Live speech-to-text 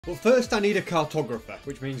But first I need a cartographer,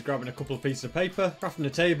 which means grabbing a couple of pieces of paper, crafting a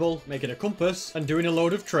table, making a compass, and doing a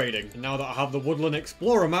load of trading. And now that I have the Woodland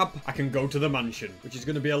Explorer map, I can go to the mansion, which is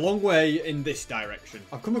going to be a long way in this direction.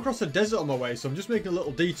 I've come across a desert on my way, so I'm just making a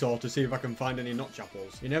little detour to see if I can find any notch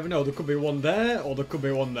apples. You never know, there could be one there, or there could be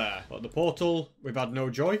one there. But at the portal, we've had no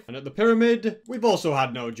joy. And at the pyramid, we've also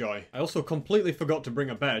had no joy. I also completely forgot to bring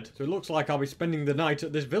a bed, so it looks like I'll be spending the night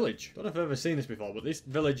at this village. Don't know if I've ever seen this before, but this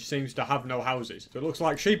village seems to have no houses. So it looks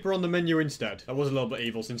like sheep are on the menu instead. That was a little bit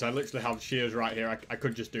evil since I literally have shears right here. I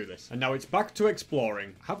could just do this. And now it's back to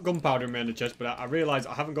exploring. I have gunpowder in my ender chest, but I realise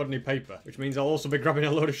I haven't got any paper, which means I'll also be grabbing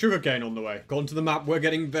a load of sugarcane on the way. According to the map, we're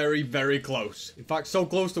getting very, very close. In fact, so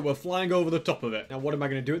close that we're flying over the top of it. Now, what am I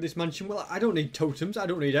going to do at this mansion? Well, I don't need totems. I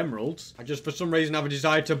don't need emeralds. I just, for some reason, have a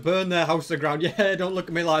desire to burn their house to the ground. Yeah, don't look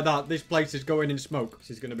at me like that. This place is going in smoke.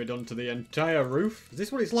 This is going to be done to the entire roof. Is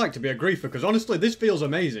this what it's like to be a griefer? Because honestly, this feels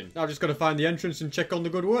amazing. Now I've just got to find the entrance and check on the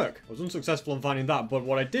good work. I was unsuccessful in finding that, but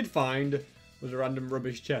what I did find was a random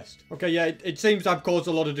rubbish chest. Okay, yeah, it seems I've caused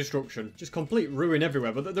a lot of destruction. Just complete ruin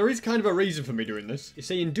everywhere, but there is kind of a reason for me doing this. You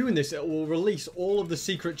see, in doing this, it will release all of the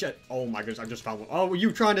secret chests. Oh my goodness, I just found one. Oh, were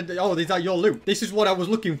you trying to... Oh, is that your loot? This is what I was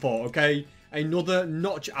looking for, okay? Another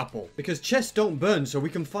notch apple. Because chests don't burn, so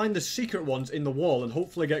we can find the secret ones in the wall and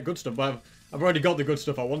hopefully get good stuff. But I've already got the good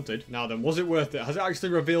stuff I wanted. Now then, was it worth it? Has it actually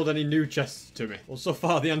revealed any new chests to me? Well, so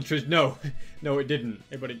far the answer is no. No, it didn't.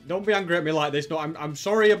 Hey, buddy, don't be angry at me like this. No, I'm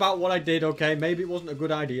sorry about what I did, okay? Maybe it wasn't a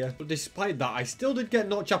good idea. But despite that, I still did get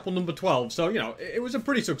notch apple number 12. So, you know, it was a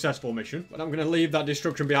pretty successful mission. But I'm going to leave that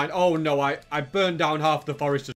destruction behind. Oh, no, I burned down half the forest.